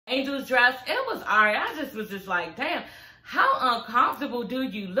Angel's dress, it was alright. I just was just like, damn, how uncomfortable do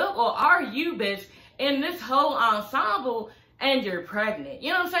you look, or are you, bitch, in this whole ensemble and you're pregnant?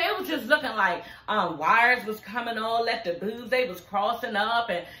 You know what I'm saying? It was just looking like wires was coming all at the boobs. They was crossing up,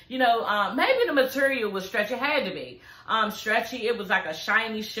 and, you know, maybe the material was stretchy. It had to be stretchy. It was like a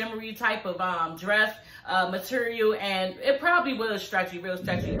shiny, shimmery type of dress material, and it probably was stretchy, real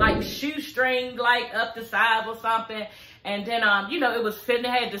stretchy, like shoestring, like up the side or something. And then, you know, it was fitting.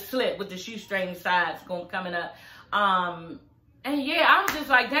 It had the slit with the shoestring sides coming up. And yeah, I was just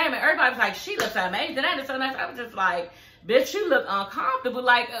like, damn it. Everybody was like, she looks amazing. That is so nice. I was just like, bitch, you look uncomfortable.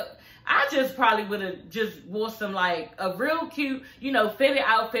 Like, I just probably would have just wore some, like, a real cute, you know, fitted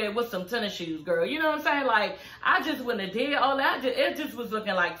outfit with some tennis shoes, girl. You know what I'm saying? Like, I just wouldn't have did all that. It just was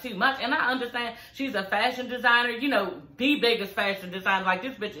looking like too much. And I understand she's a fashion designer, you know, the biggest fashion designer. Like,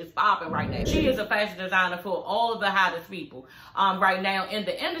 this bitch is popping right now. She is a fashion designer for all of the hottest people right now in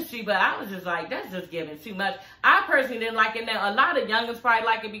the industry. But I was just like, that's just giving too much. I personally didn't like it. Now, a lot of youngins probably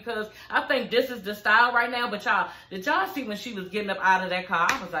like it because I think this is the style right now. But y'all, did y'all see when she was getting up out of that car?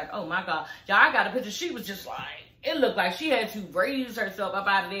 I was like, oh my God. Y'all, I got a picture. She was just like, it looked like she had to raise herself up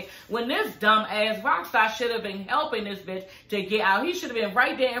out of there. When this dumb ass rock star should have been helping this bitch to get out. He should have been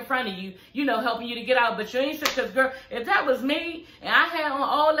right there in front of you, you know, helping you to get out. But you ain't, because girl, if that was me and I had on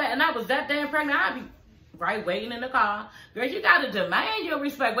all that and I was that damn pregnant, I'd be right waiting in the car. Girl, you gotta demand your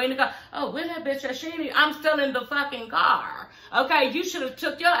respect. Waiting in the car. Oh, where that bitch at? She ain't, I'm still in the fucking car. Okay, you should have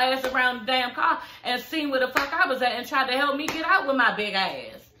took your ass around the damn car and seen where the fuck I was at and tried to help me get out with my big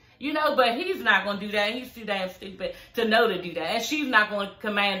ass. You know, but he's not going to do that. He's too damn stupid to know to do that. And she's not going to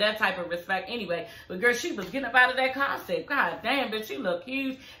command that type of respect anyway. But girl, she was getting up out of that car. I said, God damn, bitch, you look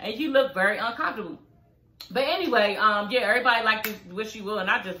huge and you look very uncomfortable. But anyway, yeah, everybody liked this, what she will, and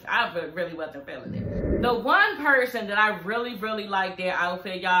I really wasn't feeling it. The one person that I really, really liked their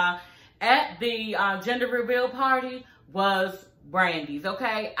outfit, y'all, at the gender reveal party was Brandy's,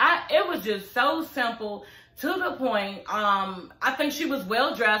 okay? It was just so simple, to the point. I think she was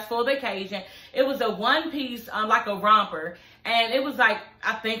well dressed for the occasion. It was a one piece, like a romper. And it was like,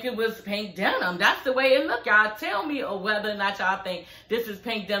 I think it was pink denim. That's the way it looked, y'all. Tell me whether or not y'all think this is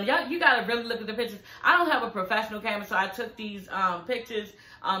pink denim. Y'all, you gotta really look at the pictures. I don't have a professional camera, so I took these pictures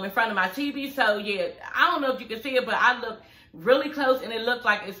in front of my TV. So yeah, I don't know if you can see it, but I looked really close and it looked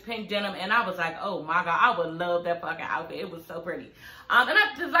like it's pink denim. And I was like, oh my God, I would love that fucking outfit. It was so pretty.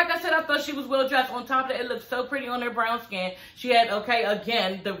 And like I said, I thought she was well dressed. On top of that, it looked so pretty on her brown skin. She had, okay,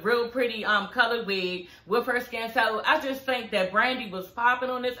 again, the real pretty colored wig with her skin. So I just think that Brandy was popping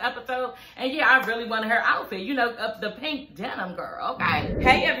on this episode. And yeah, I really wanted her outfit, you know, the pink denim girl, okay?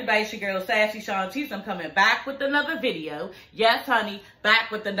 Hey everybody, it's your girl Sassy Shantice. I'm coming back with another video. Yes, honey,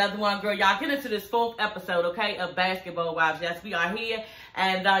 back with another one, girl. Y'all get into this 4th episode, okay, of Basketball Wives. Yes, we are here,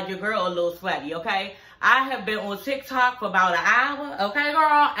 and your girl a little sweaty, okay? I have been on TikTok for about an hour, okay,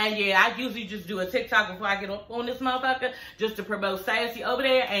 girl? And yeah, I usually just do a TikTok before I get on this motherfucker, just to promote Sassy over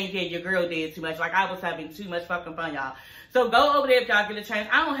there. And yeah, your girl did too much. Like, I was having too much fucking fun, y'all. So go over there if y'all get a chance.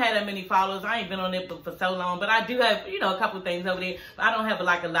 I don't have that many followers. I ain't been on it for so long, but I do have, you know, a couple of things over there. But I don't have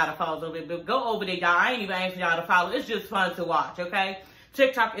like a lot of followers over there. But go over there, y'all. I ain't even asking y'all to follow. It's just fun to watch, okay?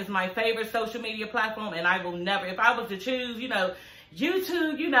 TikTok is my favorite social media platform, and I will never, if I was to choose, you know,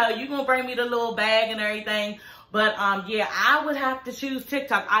 YouTube, you know, you're gonna bring me the little bag and everything. But yeah, I would have to choose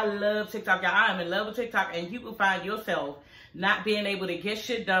TikTok. I love TikTok, y'all. I am in love with TikTok, and you will find yourself not being able to get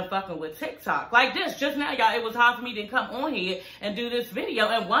shit done fucking with TikTok. Like this, just now, y'all, it was hard for me to come on here and do this video.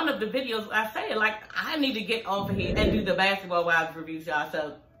 And one of the videos I said, like, I need to get over here and do the Basketball Wives reviews, y'all.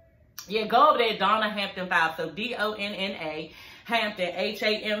 So yeah, go over there, Donna Hampton 5. So D-O-N-N-A Hampton,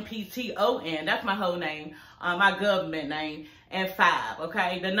 H-A-M-P-T-O-N. That's my whole name, my government name. And 5,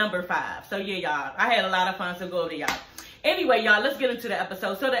 okay? The number 5. So yeah, y'all, I had a lot of fun, so go over there, y'all. Anyway, y'all, let's get into the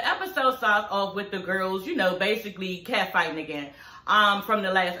episode. So the episode starts off with the girls, you know, basically catfighting again. From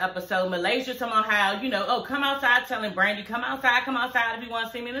the last episode, Malaysia talking about how, you know, oh, come outside, telling Brandy, come outside if you want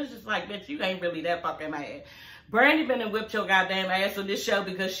to see me. And it's just like, bitch, you ain't really that fucking mad. Brandy been and whipped your goddamn ass on this show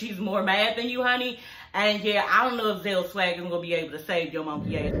because she's more mad than you, honey. And yeah, I don't know if Zell Swag is gonna be able to save your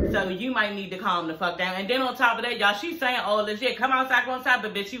monkey ass. So you might need to calm the fuck down. And then on top of that, y'all, she's saying all this shit. Come outside,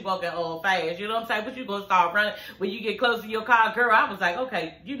 but bitch, you walking all fast. You know what I'm saying? But you gonna start running when you get close to your car, girl. I was like,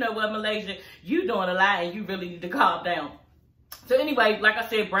 okay, you know what, Malaysia, you doing a lot and you really need to calm down. So anyway, like I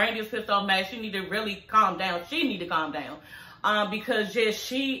said, Brandy is pissed off mad. She need to really calm down. She need to calm down. Because yeah,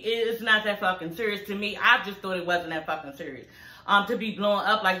 she is not that fucking serious to me. I just thought it wasn't that fucking serious. to be blowing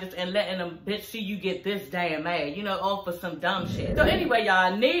up like this and letting them bitch see you get this damn mad, you know, all for some dumb shit. So anyway,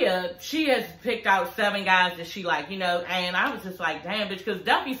 y'all, Nia, she has picked out 7 guys that she like, you know, and I was just like, damn, bitch, because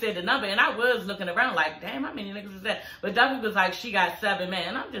Duffy said the number, and I was looking around like, damn, how many niggas is that? But Duffy was like, she got 7 men,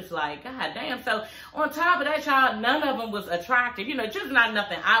 and I'm just like, god damn. So on top of that, y'all, none of them was attractive, you know, just not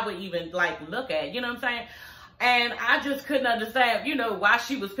nothing I would even like look at, you know what I'm saying? And I just couldn't understand, you know, why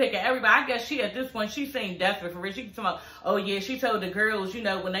she was picking everybody. I guess she, at this point, she seemed desperate for real. She was talking about, oh yeah, she told the girls, you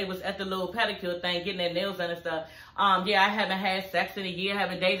know, when they was at the little pedicure thing, getting their nails done and stuff, yeah, I haven't had sex in a year,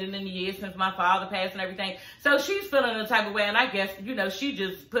 haven't dated in a year since my father passed and everything. So she's feeling the type of way, and I guess, you know, she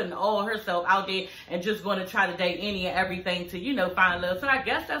just putting all herself out there and just going to try to date any and everything to, you know, find love. So I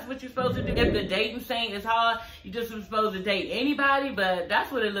guess that's what you're supposed to do. If the dating scene is hard, you just was supposed to date anybody, but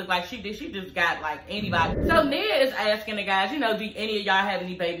that's what it looked like she did. She just got like anybody. So Nia is asking the guys, you know, do any of y'all have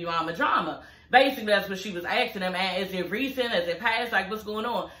any baby mama drama? Basically, that's what she was asking them. And is it recent? Is it past? Like, what's going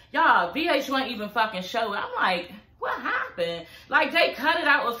on? Y'all, VH1 even fucking showed. I'm like, what happened? Like, they cut it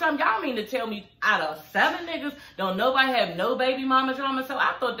out or something. Y'all mean to tell me out of 7 niggas, don't nobody have no baby mama drama? So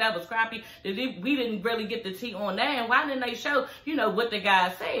I thought that was crappy. That we didn't really get the tea on that. And why didn't they show, you know, what the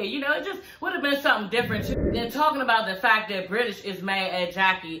guy said? You know, it just would have been something different than talking about the fact that British is mad at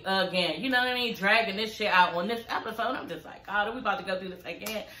Jackie again. You know what I mean? Dragging this shit out on this episode. I'm just like, God, are we about to go through this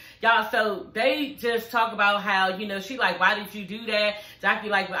again? Y'all, so they just talk about how, you know, she like, why did you do that? Jackie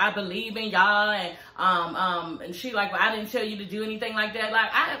like, well, I believe in y'all. And she like, well, I didn't tell you to do anything like that. Like,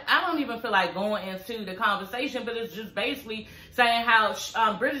 I don't even feel like going into the conversation, but it's just basically saying how,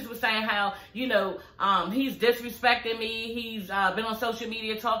 British was saying how, you know, he's disrespecting me. He's been on social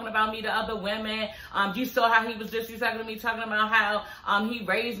media talking about me to other women. You saw how he was disrespecting me, talking about how he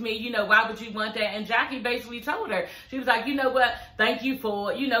raised me. You know, why would you want that? And Jackie basically told her, she was like, you know what? Thank you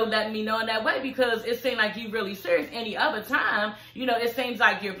for, you know, letting me know in that way, because it seemed like you really serious. Any other time, you know, it seems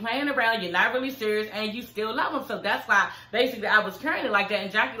like you're playing around, you're not really serious, and you still love him. So that's why basically I was carrying it like that.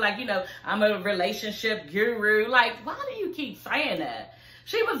 And Jackie like, you know, I'm a relationship guru. Like, why do you keep saying that?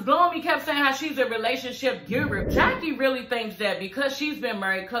 She was blowing me, kept saying how she's a relationship guru. Jackie really thinks that because she's been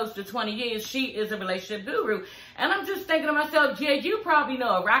married close to 20 years, she is a relationship guru. And I'm just thinking to myself, yeah, you probably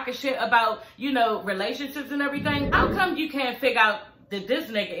know a rocket shit about, you know, relationships and everything. How come you can't figure out that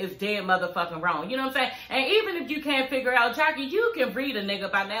this nigga is dead motherfucking wrong? You know what I'm saying? And even if you can't figure out Jackie, you can read a nigga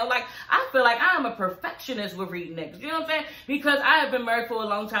by now. Like, I feel like I am a perfectionist with reading niggas. You know what I'm saying? Because I have been married for a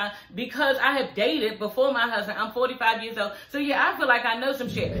long time. Because I have dated before my husband. I'm 45 years old. So yeah, I feel like I know some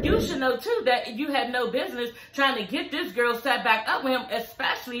shit. You should know too that you had no business trying to get this girl set back up with him,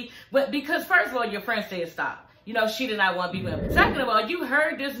 especially because first of all, your friend said stop. You know, she did not want to be with him. Second of all, you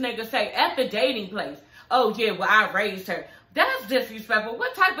heard this nigga say at the dating place, oh yeah, well, I raised her. That's disrespectful.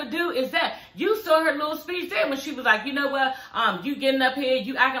 What type of dude is that? You saw her little speech there when she was like, you know what, you getting up here,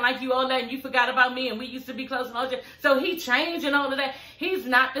 you acting like you all that, and you forgot about me, and we used to be close and all that. So he changed and all of that. He's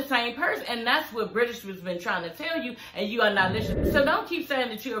not the same person, and that's what British has been trying to tell you, and you are not listening. So don't keep saying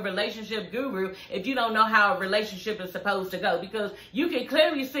that you're a relationship guru if you don't know how a relationship is supposed to go, because you can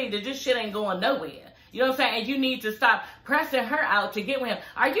clearly see that this shit ain't going nowhere. You know what I'm saying? And you need to stop pressing her out to get with him.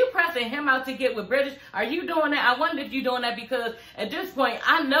 Are you pressing him out to get with British? Are you doing that? I wonder if you're doing that because at this point,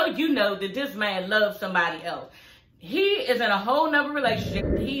 I know you know that this man loves somebody else. He is in a whole nother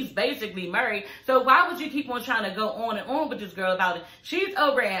relationship. He's basically married. So why would you keep on trying to go on and on with this girl about it? She's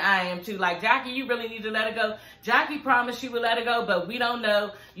over it and I am too. Like, Jackie, you really need to let her go. Jackie promised she would let her go, but we don't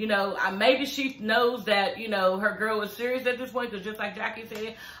know. You know, maybe she knows that, you know, her girl is serious at this point, because just like Jackie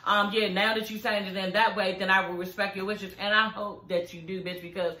said, yeah, now that you're saying it in that way, then I will respect your wishes. And I hope that you do, bitch,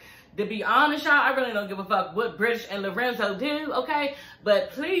 because to be honest, y'all, I really don't give a fuck what British and Lorenzo do, okay?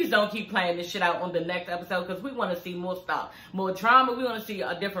 But please don't keep playing this shit out on the next episode, because we want to see more stuff, more drama. We want to see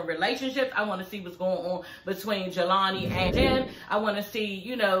different relationships. I want to see what's going on between Jelani and Jen. I want to see,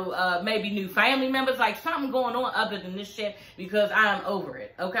 you know, maybe new family members, like something going on other than this shit, because I'm over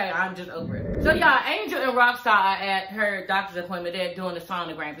it, okay? I'm just over it. So, y'all, Angel and Rockstar are at her doctor's appointment. They're doing the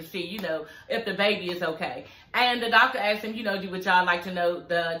sonogram to see, you know, if the baby is okay. And the doctor asked him, you know, would y'all like to know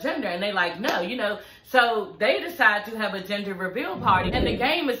the gender? And they like, no, you know. So they decide to have a gender reveal party. And the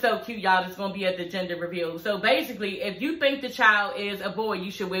game is so cute, y'all. It's going to be at the gender reveal. So basically, if you think the child is a boy,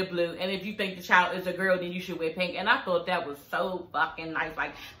 you should wear blue. And if you think the child is a girl, then you should wear pink. And I thought that was so fucking nice.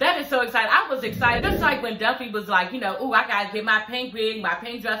 Like, that is so exciting. I was excited. Just like when Duffy was like, you know, oh, I got to get my pink wig, my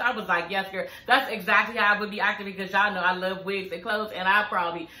pink dress. I was like, yes, girl. That's exactly how I would be acting, because y'all know I love wigs and clothes. And I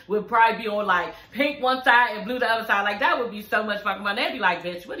would probably be on like pink one side and blue the other side. Like, that would be so much fucking fun. They'd be like,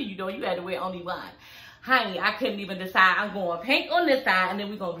 bitch, what are you doing? You had to wear only one. honey, I couldn't even decide. I'm going pink on this side, and then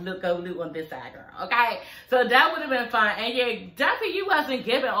we're going to go blue on this side, girl, okay? So that would have been fun. And yeah, Duffy, you wasn't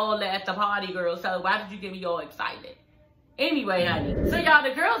giving all that at the party, girl, so why did you get me all excited? Anyway, honey, so y'all,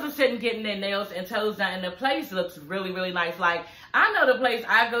 the girls are sitting getting their nails and toes done, and the place looks really, really nice. Like, I know the place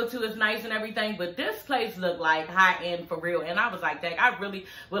I go to is nice and everything, but this place looked like high-end for real. And I was like, dang, I really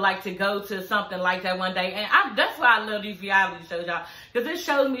would like to go to something like that one day. And that's why I love these reality shows, y'all, because it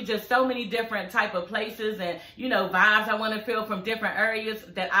shows me just so many different type of places and, you know, vibes I want to feel from different areas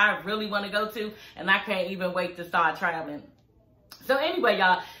that I really want to go to. And I can't even wait to start traveling. So anyway,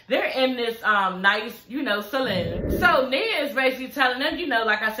 y'all, they're in this nice, you know, saloon. So Nia is basically telling them, you know,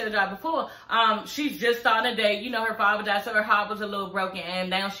 like I said y'all before, she's just starting a date. You know, her father died, so her heart was a little broken,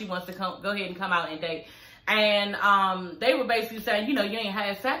 and now she wants to go ahead and come out and date. And they were basically saying, you know, you ain't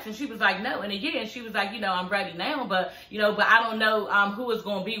had sex. And she was like, no. And again, she was like, you know, I'm ready now, but, you know, but I don't know who it's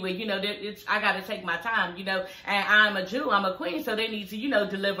going to be with. You know, I got to take my time, you know, and I'm a Jew, I'm a queen, so they need to, you know,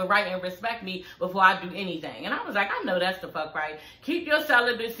 deliver right and respect me before I do anything. And I was like, I know that's the fuck right. Keep your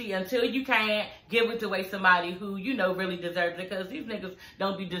celibacy until you can't give it away somebody who, you know, really deserves it, because these niggas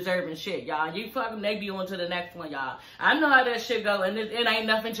don't be deserving shit, y'all. You fuck them, they be on to the next one, y'all. I know how that shit go, and it ain't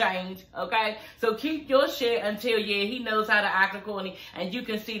nothing changed, okay? So keep your shit until, yeah, he knows how to act accordingly, and you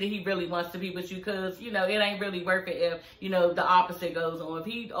can see that he really wants to be with you, because, you know, it ain't really worth it if, you know, the opposite goes on. If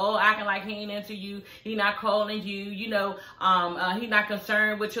he all acting like he ain't into you, he not calling you, you know, he not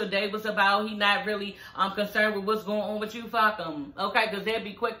concerned what your day was about, he not really concerned with what's going on with you, fuck him, okay? Because they'll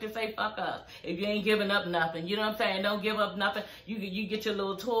be quick to say fuck us if you ain't giving up nothing. You know what I'm saying? Don't give up nothing. You get your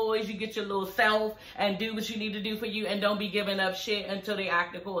little toys, you get your little self, and do what you need to do for you, and don't be giving up shit until they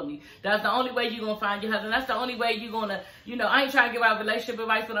act accordingly. That's the only way you're going to find your husband. That's the only way you're going to, you know, I ain't trying to give out relationship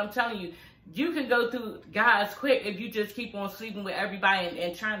advice, but I'm telling you, you can go through guys quick if you just keep on sleeping with everybody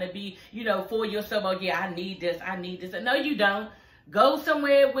and trying to be, you know, for yourself. Oh, yeah, I need this, I need this. And no, you don't. Go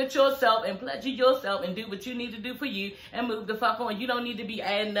somewhere with yourself and pleasure yourself and do what you need to do for you and move the fuck on. You don't need to be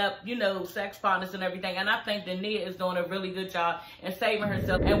adding up, you know, sex partners and everything. And I think that Nia is doing a really good job in saving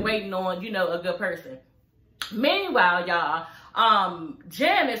herself and waiting on, you know, a good person. Meanwhile, y'all,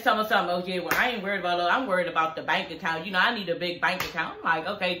 Jen is telling something, oh yeah, well, I ain't worried about it. I'm worried about the bank account. You know, I need a big bank account. I'm like,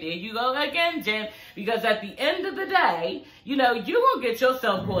 okay, there you go again, Jen. Because at the end of the day, you know, you gonna get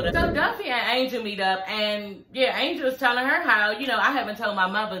yourself caught up. So Duffy and Angel meet up, and yeah, Angel is telling her how, you know, I haven't told my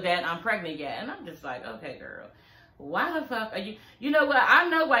mother that I'm pregnant yet. And I'm just like, okay, girl, why the fuck are you, you know what, I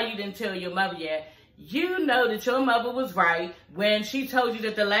know why you didn't tell your mother yet. You know that your mother was right when she told you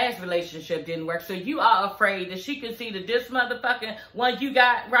that the last relationship didn't work. So you are afraid that she can see that this motherfucking one you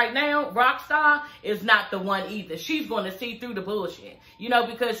got right now, Rockstar, is not the one either. She's going to see through the bullshit. You know,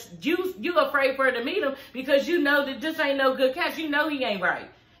 because you afraid for her to meet him because you know that this ain't no good catch. You know he ain't right.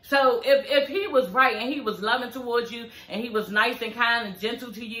 So if he was right and he was loving towards you and he was nice and kind and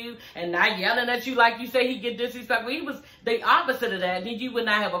gentle to you and not yelling at you like you say he get disrespectful, he was the opposite of that, then you would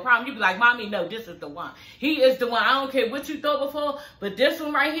not have a problem. You'd be like, mommy, no, this is the one. He is the one. I don't care what you thought before, but this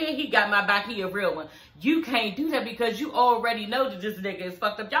one right here, he got my back. He a real one. You can't do that because you already know that this nigga is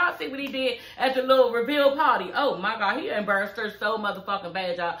fucked up. Y'all see what he did at the little reveal party. Oh my God, he embarrassed her so motherfucking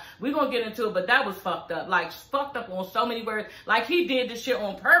bad, y'all. We gonna get into it, but that was fucked up. Like, fucked up on so many words. Like, he did this shit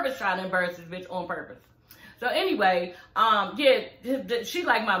on purpose, trying to embarrass this bitch on purpose. So anyway, yeah, she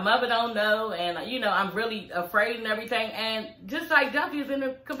like, my mother don't know, and, you know, I'm really afraid and everything. And just like Duffy is in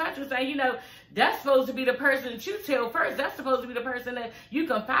the confession saying, you know, that's supposed to be the person that you tell first. That's supposed to be the person that you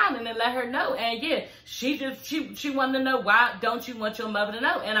confide in and let her know. And yeah, she wanted to know, why don't you want your mother to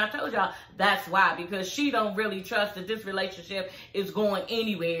know? And I told y'all that's why, because she don't really trust that this relationship is going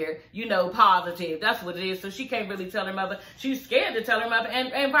anywhere, you know, positive. That's what it is. So she can't really tell her mother. She's scared to tell her mother,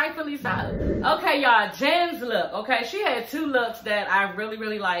 and rightfully so. Okay, y'all, Jen's look. Okay, she had two looks that I really,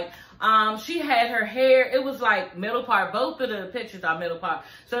 really like. She had her hair, it was like middle part. Both of the pictures are middle part.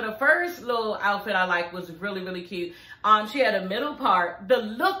 So the first little outfit I liked was really, really cute. She had a middle part. The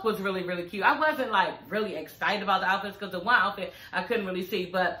look was really, really cute. I wasn't like really excited about the outfits because the one outfit I couldn't really see.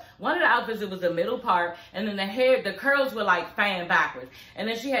 But one of the outfits, it was a middle part. And then the hair, the curls were like fan backwards. And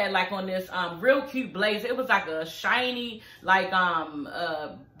then she had like on this real cute blazer. It was like a shiny, like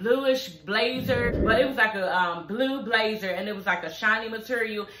bluish blazer. But it was like a blue blazer. And it was like a shiny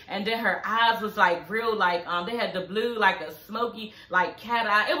material. And then her eyes was like real, like, they had the blue, like a smoky, like cat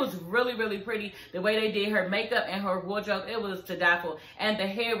eye. It was really, really pretty. The way they did her makeup and her wardrobe, it was to die for. And the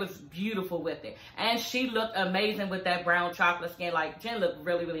hair was beautiful with it. And she looked amazing with that brown chocolate skin. Like, Jen looked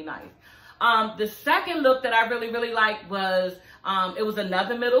really, really nice. The second look that I really, really liked was, it was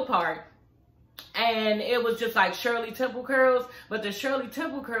another middle part. And it was just like Shirley Temple curls, but the Shirley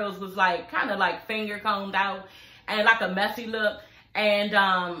Temple curls was like kind of like finger combed out and like a messy look.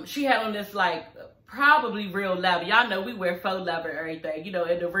 And she had on this like probably real leather. Y'all know we wear faux leather everything, you know,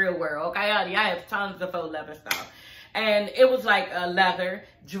 in the real world. Okay, I have tons of faux leather stuff. And it was like a leather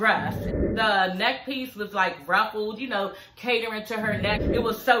dress. The neck piece was like ruffled, you know, catering to her neck. It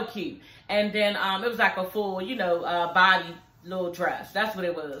was so cute. And then it was like a full, you know, body little dress. That's what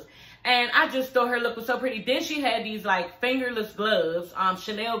it was. And I just thought her look was so pretty. Then she had these like fingerless gloves,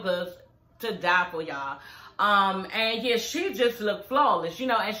 Chanel gloves, to die for, y'all. And yeah, she just looked flawless, you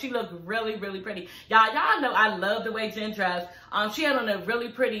know, and she looked really, really pretty. Y'all know I love the way Jen dressed. She had on a really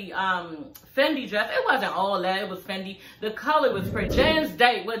pretty, Fendi dress. It wasn't all that, it was Fendi. The color was pretty. Jen's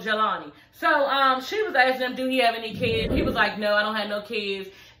date with Jelani. So, she was asking him, do he have any kids? He was like, no, I don't have no kids.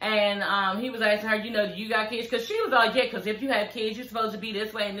 And he was asking her, you know, do you got kids? Because she was all, yeah, because if you have kids, you're supposed to be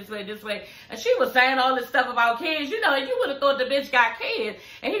this way and this way, this way. And she was saying all this stuff about kids, you know, and you would have thought the bitch got kids.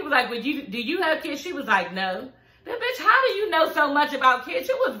 And he was like, well, do you have kids? She was like, no. Then, bitch, how do you know so much about kids?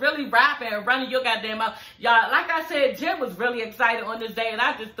 You was really rapping and running your goddamn mouth. Y'all, like I said, Jen was really excited on this day, and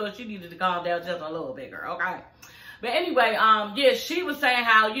I just thought she needed to calm down just a little bit, girl, okay? But anyway, yeah, she was saying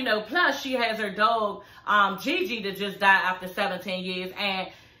how, you know, plus she has her dog, Gigi, that just died after 17 years, and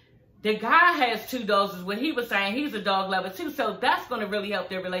the guy has 2 dogs, is what he was saying. He's a dog lover too, so that's going to really help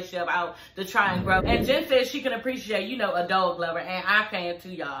their relationship out to try and grow. And Jen says she can appreciate, you know, a dog lover, and I can too,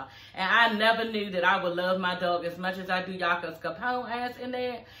 y'all. And I never knew that I would love my dog as much as I do, y'all, because Capone ass in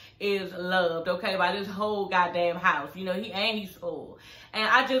there is loved, okay, by this whole goddamn house. You know, he's full. And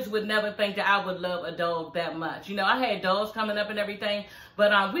I just would never think that I would love a dog that much. You know, I had dogs coming up and everything,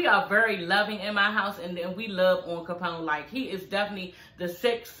 but we are very loving in my house, and we love on Capone. Like, he is definitely the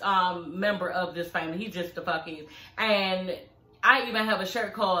 6th member of this family. He just the fuck is. And I even have a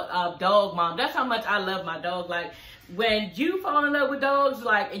shirt called Dog Mom. That's how much I love my dog. Like, when you fall in love with dogs,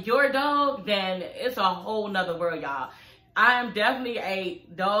 like your dog, then it's a whole nother world, y'all. I'm definitely a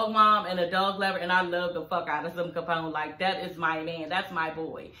dog mom and a dog lover, and I love the fuck out of some Capone. Like, that is my man. That's my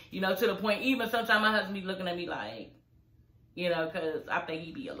boy. You know, to the point, even sometimes my husband be looking at me like, you know, because I think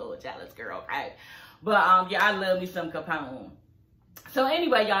he be a little jealous, girl, okay? But, yeah, I love me some Capone. So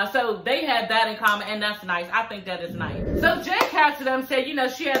anyway, y'all, so they had that in common, and that's nice. I think that is nice. So Jen casted them, said, you know,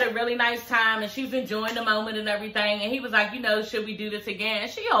 she had a really nice time, and she's enjoying the moment and everything. And he was like, you know, should we do this again?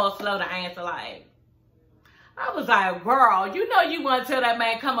 And she all slow to answer, like, I was like, girl, you know you want to tell that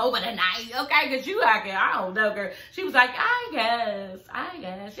man come over tonight, okay? Because you acting, I don't know, girl. She was like, I guess.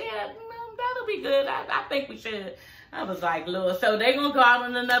 Yeah, that'll be good. I think we should. I was like, Lord. So they're going to go out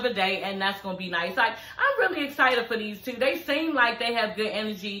on another day, and that's going to be nice. Like, I'm really excited for these two. They seem like they have good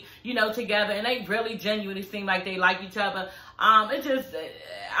energy, you know, together, and they really genuinely seem like they like each other. It just,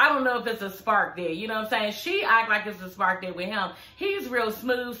 I don't know if it's a spark there, you know what I'm saying? She act like it's a spark there with him. He's real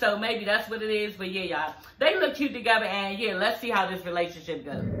smooth, so maybe that's what it is. But yeah, y'all, they look cute together, and yeah, let's see how this relationship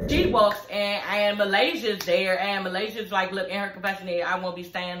goes. She walks in, and Malaysia's there, and Malaysia's like, look, in her confessionary, I won't be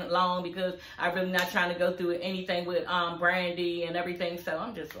staying long because I'm really not trying to go through anything with Brandy and everything. So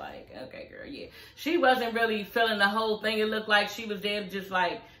I'm just like, okay, girl, yeah. She wasn't really feeling the whole thing. It looked like she was there just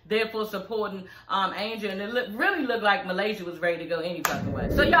like, therefore supporting Angel, and it really looked like Malaysia was ready to go any fucking way.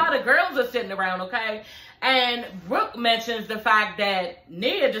 So y'all, the girls are sitting around, okay? And Brooke mentions the fact that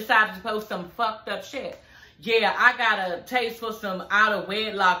Nia decided to post some fucked up shit. Yeah, I got a taste for some out of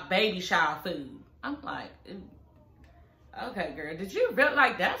wedlock baby shower food. I'm like, ooh. Okay, girl, did you really,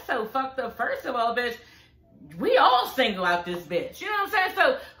 like, that's so fucked up? First of all, bitch, we all single out this bitch. You know what I'm saying?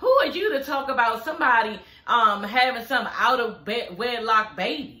 So who are you to talk about somebody having some out of wedlock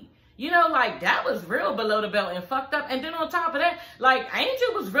baby? You know, like, that was real below the belt and fucked up. And then on top of that, like,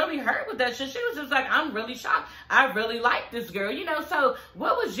 Angel was really hurt with that shit. She was just like, I'm really shocked. I really like this girl, you know? So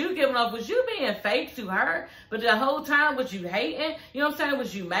what was you giving off? Was you being fake to her? But the whole time, was you hating? You know what I'm saying?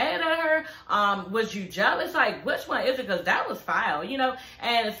 Was you mad at her? Was you jealous? Like, which one is it? Because that was foul, you know?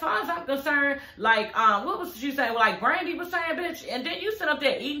 And as far as I'm concerned, like, what was she saying? Like, Brandy was saying, bitch, and then you sit up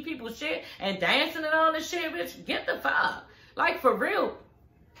there eating people's shit and dancing and all this shit, bitch. Get the fuck. Like, for real.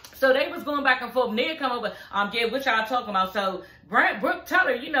 So they was going back and forth. Nia come over, yeah, what y'all talking about? So Brooke tell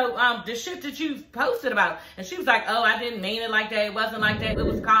her, you know, the shit that you posted about. And she was like, oh, I didn't mean it like that. It wasn't like that. It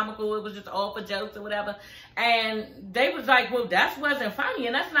was comical. It was just all for jokes or whatever. And they was like, well, that wasn't funny.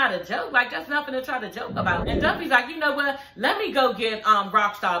 And that's not a joke. Like, that's nothing to try to joke about. And Duffy's like, you know what? Let me go get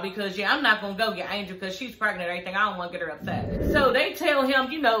Rockstar because, yeah, I'm not going to go get Angel because she's pregnant and everything. I don't want to get her upset. So they tell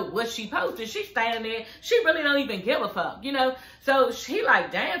him, you know, what she posted. She's standing there. She really don't even give a fuck, you know. So he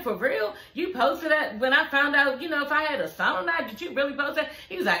like, damn, for real? You posted that when I found out, you know, if I had a son or not, you really posted?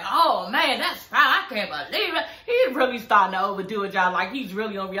 He was like, oh man, that's fine. I can't believe it. He's really starting to overdo it, y'all. Like, he's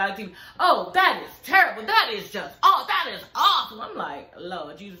really on reality TV. Oh, that is terrible. That is just, oh, that is awful. I'm like,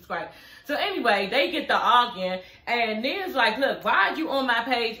 Lord Jesus Christ. So anyway, they get the arguing, and Nia's like, look, why are you on my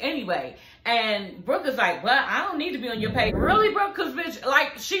page anyway? And Brooke is like, well, I don't need to be on your page. Really, Brooke? Because, bitch,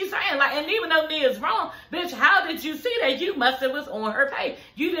 like, she's saying, like, and even though Nia's wrong, bitch, how did you see that? You must have was on her page.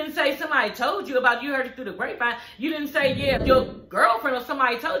 You didn't say somebody told you about it. You heard it through the grapevine. You didn't say, yeah, your girlfriend or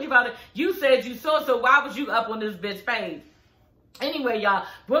somebody told you about it. You said you saw it, so why was you up on this bitch page? Anyway, y'all,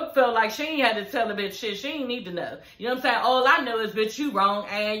 Brooke felt like she ain't had to tell the bitch shit. She ain't need to know. You know what I'm saying? All I know is, bitch, you wrong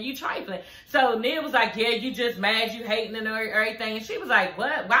and you trifling. So Nia was like, yeah, you just mad, you hating and everything. And she was like,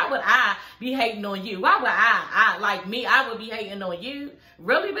 what? Why would I be hating on you? Why would I like me, I would be hating on you?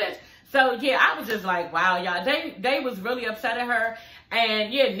 Really, bitch? So, yeah, I was just like, wow, y'all. They was really upset at her.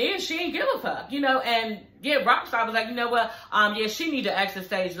 And, yeah, Nia, she ain't give a fuck, you know. And, yeah, Rockstar was like, you know what? Yeah, she need to exit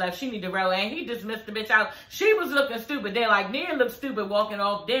stage left. She need to roll. And he dismissed the bitch out. She was looking stupid. Then, like, Nia looked stupid walking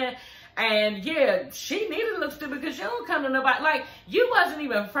off then. And, yeah, she needed to look stupid because she don't come to nobody. Like, you wasn't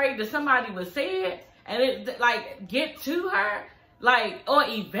even afraid that somebody would say it and it, like, get to her. Like, or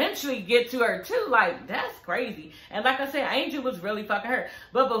eventually get to her, too. Like, that's crazy. And like I said, Angel was really fucking her.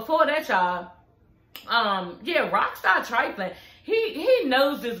 But before that, y'all, yeah, Rockstar trifling. He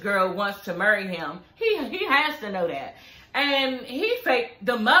knows this girl wants to marry him. He has to know that. And he faked,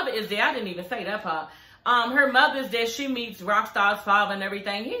 the mother is there. I didn't even say that part. Her mother's there. She meets Rockstar's father and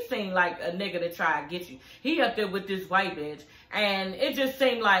everything. He seemed like a nigga to try to get you. He up there with this white bitch. And it just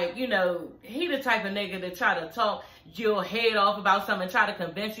seemed like, you know, he the type of nigga to try to talk your head off about something and try to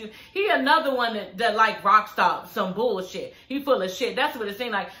convince you. He another one that like Rockstar, some bullshit. He full of shit. That's what it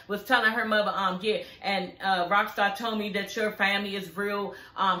seemed like. Was telling her mother, yeah, and Rockstar told me that your family is real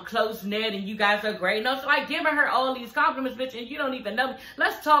close-knit and you guys are great. No, so like giving her all these compliments, bitch, and you don't even know me.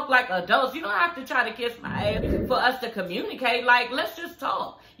 Let's talk like adults. You don't have to try to kiss my ass for us to communicate. Like, let's just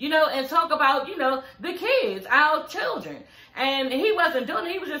talk, you know, and talk about, you know, the kids, our children. And he wasn't doing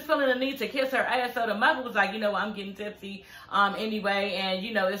it. He was just feeling the need to kiss her ass. So the mother was like, you know, I'm getting tipsy anyway, and,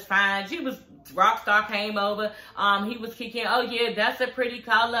 you know, it's fine. Rockstar came over. He was kicking, oh, yeah, that's a pretty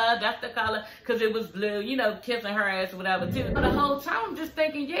color. That's the color, because it was blue, you know, kissing her ass or whatever, too. But the whole time, I'm just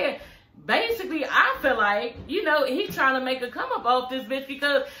thinking, yeah, basically, I feel like, you know, he's trying to make a come up off this bitch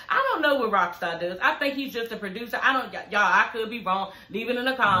because I don't know what Rockstar does. I think he's just a producer. Y'all, I could be wrong. Leave it in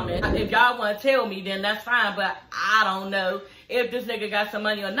the comments. If y'all want to tell me, then that's fine, but I don't know if this nigga got some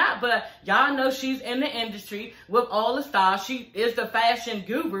money or not. But y'all know she's in the industry with all the stars. She is the fashion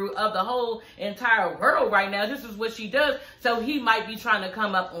guru of the whole entire world right now. This is what she does. So he might be trying to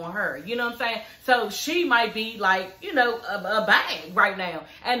come up on her. You know what I'm saying? So she might be like, you know, a bag right now.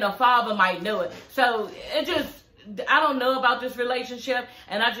 And the father might know it. So it just, I don't know about this relationship,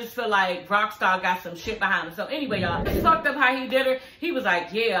 and I just feel like Rockstar got some shit behind him. So anyway, y'all, it's fucked up how he did her. He was like,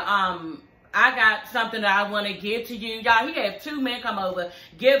 yeah, I got something that I want to give to you. Y'all, he had 2 men come over,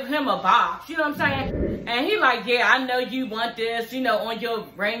 give him a box, you know what I'm saying? And he like, yeah, I know you want this, you know, on your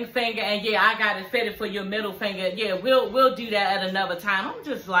ring finger, and yeah, I got it fitted for your middle finger. Yeah, we'll do that at another time. I'm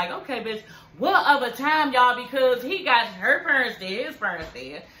just like, okay, bitch, what other time, y'all? Because he got her parents there, his parents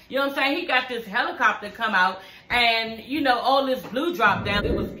there. You know what I'm saying? He got this helicopter come out, and, you know, all this blue drop down.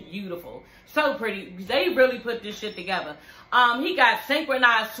 It was beautiful. So pretty. They really put this shit together. He got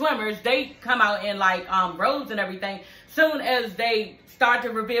synchronized swimmers. They come out in like robes and everything. Soon as they start to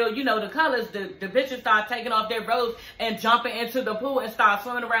reveal, you know, the colors, the bitches start taking off their robes and jumping into the pool and start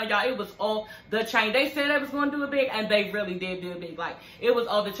swimming around, y'all. It was all the chain. They said they was going to do it big, and they really did do it big. Like, it was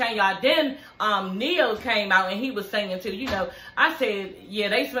all the chain, y'all. Then Neo came out, and he was singing too. You know, I said, yeah,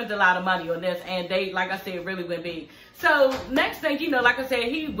 they spent a lot of money on this, and they, like I said, really went big. So, next thing, you know, like I said,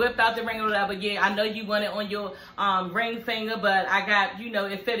 he whipped out the ring or whatever. Yeah, I know you want it on your ring finger, but I got, you know,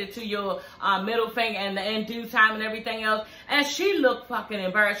 it fitted to your middle finger and in due time and everything else. And she looked fucking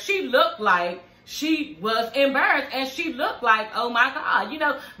embarrassed. She looked like she was embarrassed, and she looked like, oh my God, you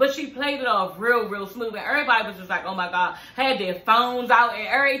know, but she played it off real smooth, and everybody was just like, oh my God, had their phones out and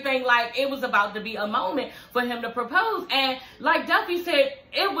everything, like it was about to be a moment for him to propose. And like Duffy said,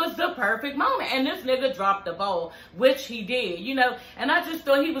 it was the perfect moment, and this nigga dropped the ball, which he did, you know. And I just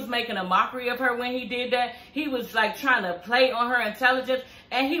thought he was making a mockery of her when he did that. He was like trying to play on her intelligence,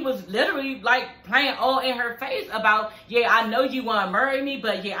 and he was literally like playing all in her face about, yeah, I know you want to marry me,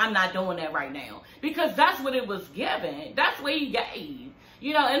 but yeah, I'm not doing that right now. Because that's what it was given. That's what he gave.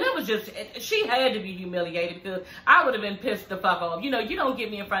 You know, and it was just, she had to be humiliated because I would have been pissed the fuck off. You know, you don't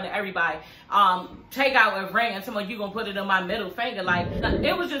get me in front of everybody, take out a ring and someone, you gonna put it on my middle finger. Like,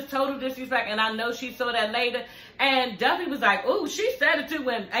 it was just total disrespect. And I know she saw that later. And Duffy was like, ooh, she said it too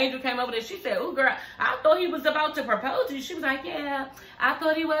when Angel came over there. She said, ooh, girl, I thought he was about to propose to you. She was like, yeah, I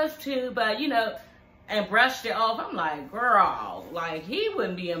thought he was too. But, you know, and brushed it off. I'm like, girl, like, he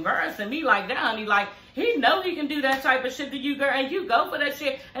wouldn't be embarrassing me like that, honey. Like, he know he can do that type of shit to you, girl, and you go for that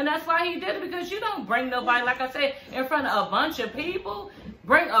shit. And that's why he did it, because you don't bring nobody, like I said, in front of a bunch of people,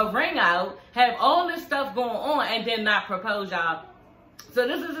 bring a ring out, have all this stuff going on, and then not propose, y'all. So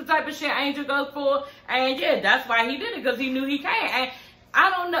this is the type of shit Angel goes for, and yeah, that's why he did it, because he knew he can. And I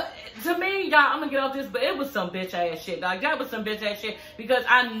don't know, to me, y'all, I'm gonna get off this, but it was some bitch ass shit, dog. That was some bitch ass shit, because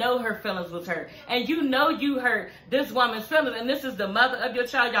I know her feelings was hurt. And you know you hurt this woman's feelings, and this is the mother of your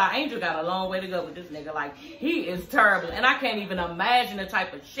child. Y'all, Angel got a long way to go with this nigga. Like, he is terrible, and I can't even imagine the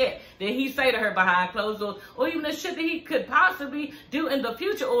type of shit that he say to her behind closed doors, or even the shit that he could possibly do in the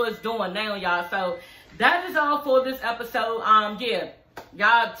future, or is doing now, y'all. So that is all for this episode. Yeah,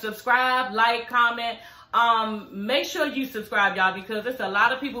 y'all subscribe, like, comment. Make sure you subscribe, y'all, because there's a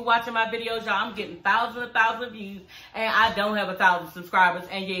lot of people watching my videos, y'all. I'm getting thousands and thousands of views, and I don't have 1,000 subscribers.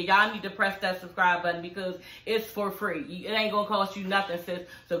 And yeah, y'all need to press that subscribe button, because it's for free. It ain't gonna cost you nothing, sis.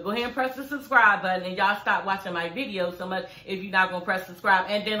 So go ahead and press the subscribe button, and y'all stop watching my videos so much if you're not gonna press subscribe.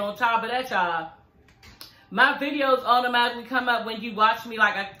 And then on top of that, y'all, my videos automatically come up when you watch me,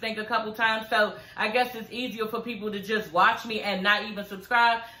 like I think a couple times. So I guess it's easier for people to just watch me and not even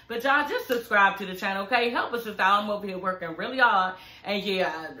subscribe. But y'all just subscribe to the channel, okay? Help us out. I'm over here working really hard. And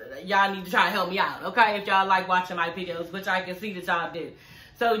yeah, y'all need to try to help me out, okay? If y'all like watching my videos, which I can see that y'all do.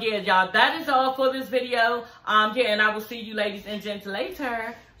 So yeah, y'all, that is all for this video. Yeah, and I will see you ladies and gents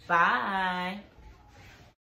later. Bye.